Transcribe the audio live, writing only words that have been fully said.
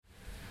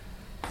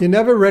You're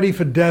never ready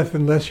for death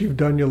unless you've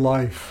done your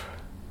life.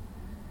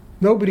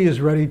 Nobody is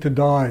ready to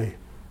die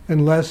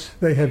unless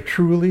they have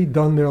truly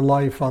done their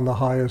life on the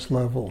highest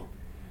level.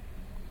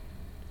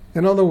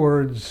 In other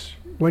words,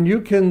 when you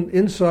can,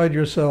 inside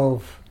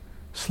yourself,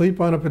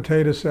 sleep on a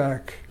potato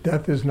sack,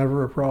 death is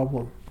never a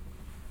problem.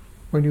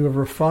 When you have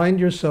refined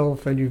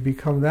yourself and you've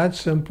become that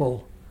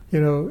simple,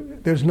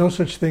 there's no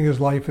such thing as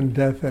life and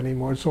death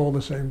anymore. It's all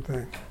the same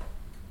thing.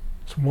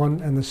 It's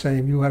one and the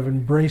same. You have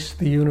embraced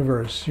the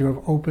universe. You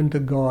have opened to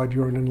God.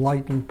 You're an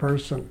enlightened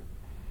person.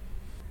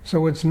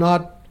 So it's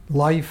not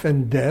life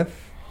and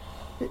death.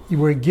 You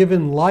were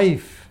given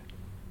life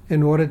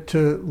in order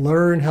to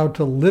learn how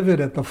to live it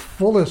at the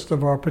fullest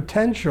of our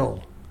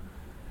potential,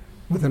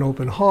 with an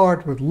open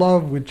heart, with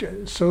love,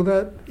 so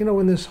that,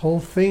 when this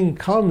whole thing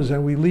comes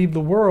and we leave the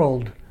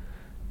world,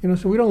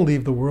 so we don't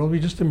leave the world, we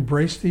just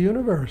embrace the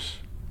universe.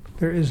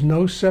 There is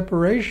no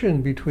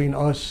separation between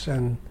us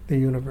and the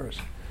universe.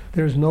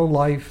 There's no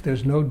life,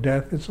 there's no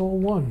death, it's all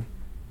one.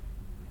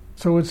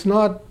 So it's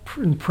not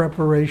in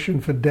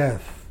preparation for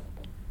death.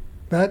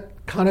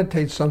 That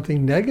connotates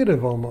something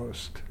negative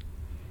almost.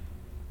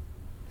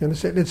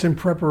 It's in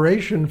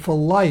preparation for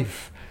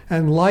life.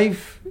 And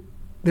life,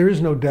 there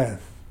is no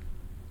death.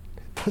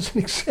 It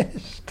doesn't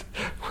exist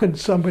when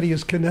somebody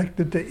is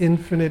connected to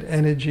infinite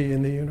energy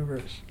in the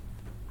universe.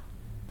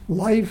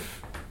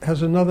 Life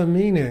has another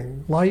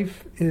meaning.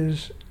 Life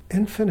is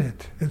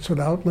infinite. It's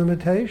without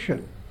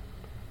limitation.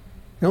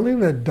 The only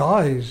thing that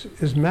dies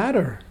is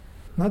matter,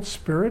 not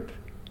spirit.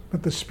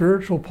 But the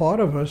spiritual part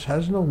of us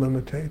has no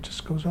limitation. It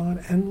just goes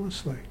on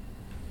endlessly.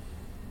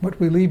 What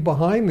we leave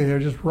behind there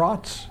just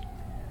rots.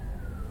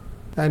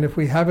 And if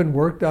we haven't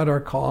worked out our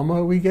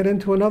karma, we get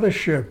into another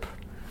ship.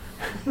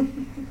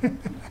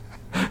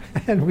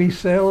 And we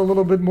sail a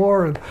little bit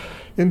more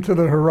into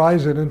the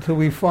horizon until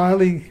we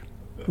finally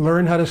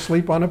learn how to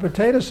sleep on a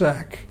potato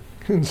sack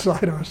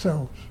inside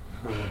ourselves.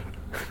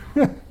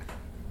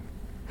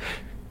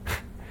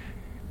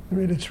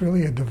 It's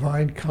really a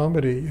divine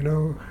comedy,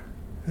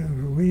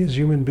 And we as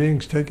human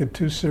beings take it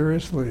too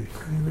seriously,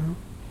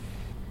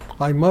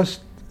 I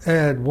must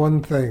add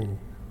one thing.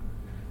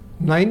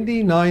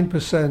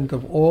 99%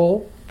 of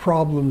all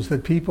problems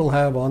that people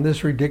have on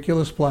this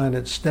ridiculous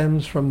planet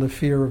stems from the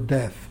fear of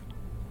death.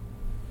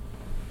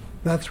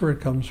 That's where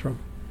it comes from.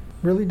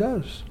 It really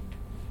does.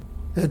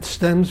 It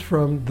stems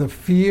from the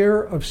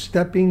fear of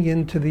stepping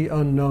into the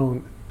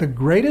unknown. The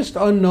greatest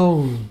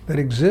unknown that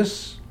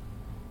exists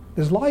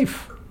is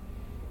life.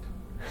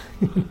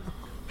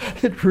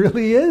 It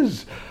really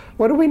is.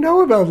 What do we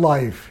know about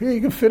life?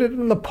 You can fit it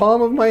in the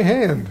palm of my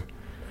hand.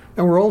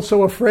 And we're all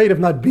so afraid of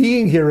not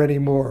being here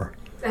anymore.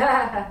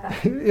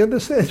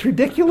 It's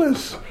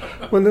ridiculous.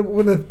 When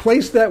the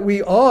place that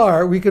we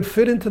are, we could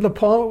fit into the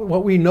palm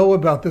what we know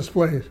about this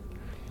place.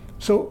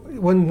 So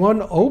when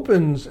one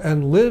opens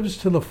and lives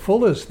to the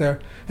fullest there,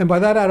 and by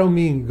that I don't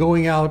mean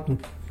going out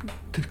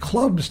to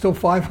clubs till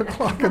 5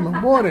 o'clock in the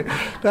morning.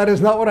 That is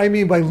not what I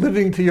mean by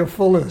living to your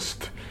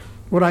fullest.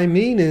 What I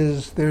mean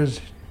is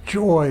there's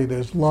joy,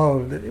 there's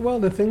love,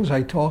 the things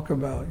I talk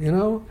about,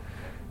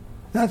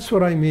 That's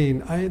what I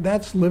mean.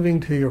 That's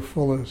living to your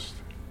fullest.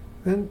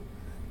 Then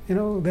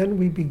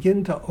we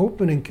begin to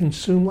open and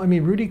consume.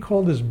 Rudy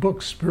called his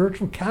book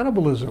Spiritual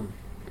Cannibalism.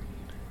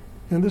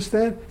 You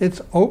understand? It's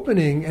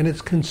opening and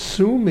it's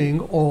consuming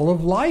all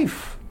of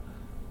life.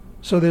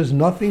 So there's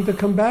nothing to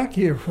come back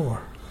here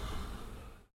for.